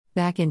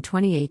Back in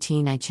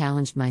 2018, I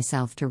challenged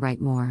myself to write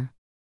more.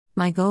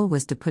 My goal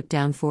was to put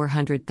down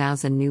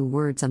 400,000 new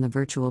words on the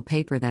virtual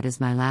paper that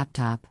is my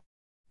laptop.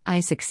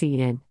 I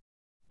succeeded.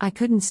 I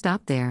couldn't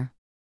stop there.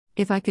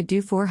 If I could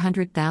do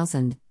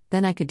 400,000,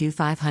 then I could do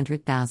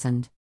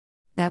 500,000.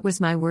 That was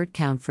my word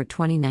count for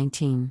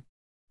 2019.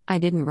 I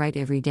didn't write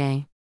every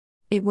day.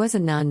 It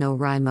wasn't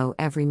NaNoWriMo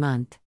every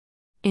month.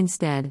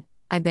 Instead,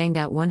 I banged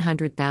out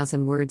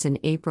 100,000 words in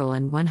April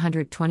and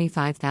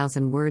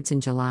 125,000 words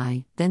in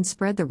July, then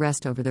spread the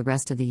rest over the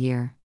rest of the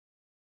year.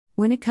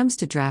 When it comes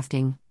to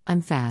drafting,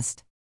 I'm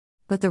fast.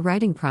 But the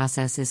writing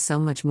process is so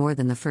much more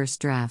than the first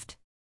draft.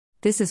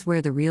 This is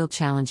where the real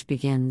challenge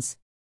begins.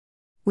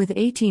 With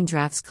 18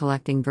 drafts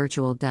collecting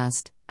virtual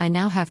dust, I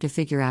now have to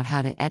figure out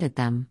how to edit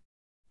them.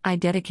 I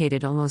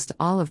dedicated almost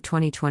all of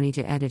 2020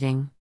 to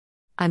editing.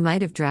 I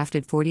might have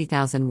drafted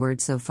 40,000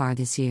 words so far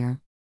this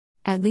year.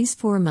 At least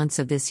 4 months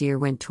of this year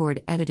went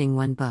toward editing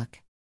one book.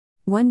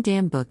 One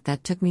damn book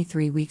that took me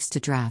 3 weeks to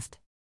draft.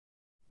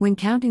 When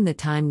counting the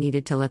time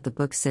needed to let the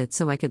book sit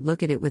so I could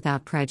look at it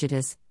without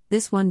prejudice,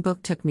 this one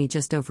book took me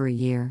just over a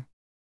year.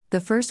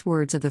 The first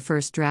words of the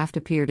first draft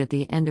appeared at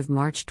the end of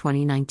March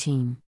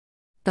 2019.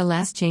 The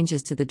last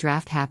changes to the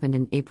draft happened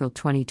in April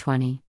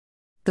 2020.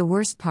 The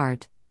worst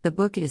part, the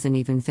book isn't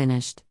even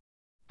finished.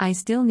 I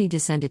still need to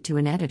send it to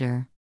an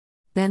editor.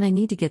 Then I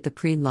need to get the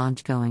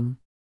pre-launch going.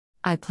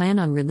 I plan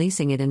on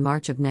releasing it in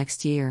March of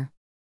next year.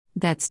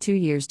 That's 2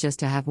 years just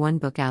to have one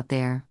book out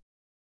there.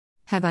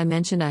 Have I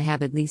mentioned I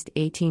have at least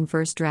 18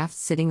 first drafts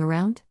sitting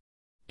around?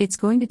 It's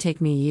going to take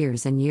me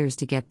years and years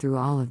to get through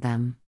all of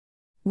them.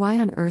 Why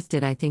on earth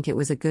did I think it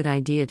was a good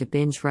idea to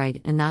binge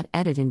write and not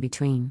edit in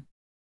between?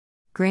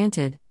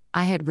 Granted,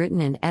 I had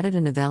written and edited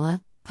a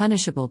novella,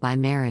 Punishable by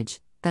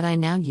Marriage, that I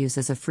now use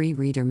as a free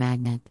reader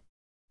magnet.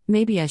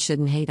 Maybe I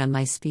shouldn't hate on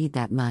my speed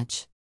that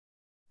much.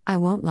 I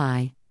won't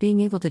lie,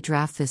 being able to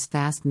draft this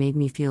fast made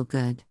me feel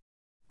good.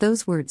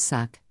 Those words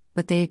suck,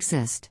 but they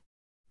exist.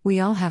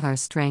 We all have our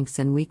strengths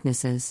and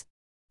weaknesses.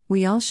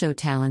 We all show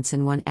talents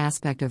in one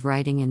aspect of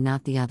writing and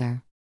not the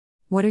other.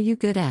 What are you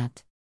good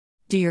at?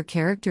 Do your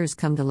characters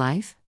come to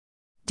life?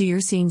 Do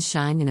your scenes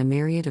shine in a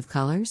myriad of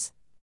colors?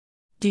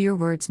 Do your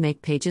words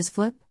make pages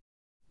flip?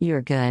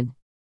 You're good.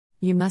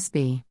 You must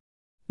be.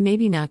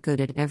 Maybe not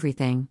good at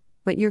everything,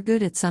 but you're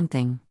good at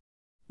something.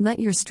 Let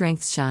your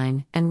strengths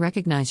shine and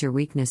recognize your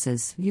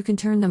weaknesses, you can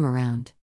turn them around.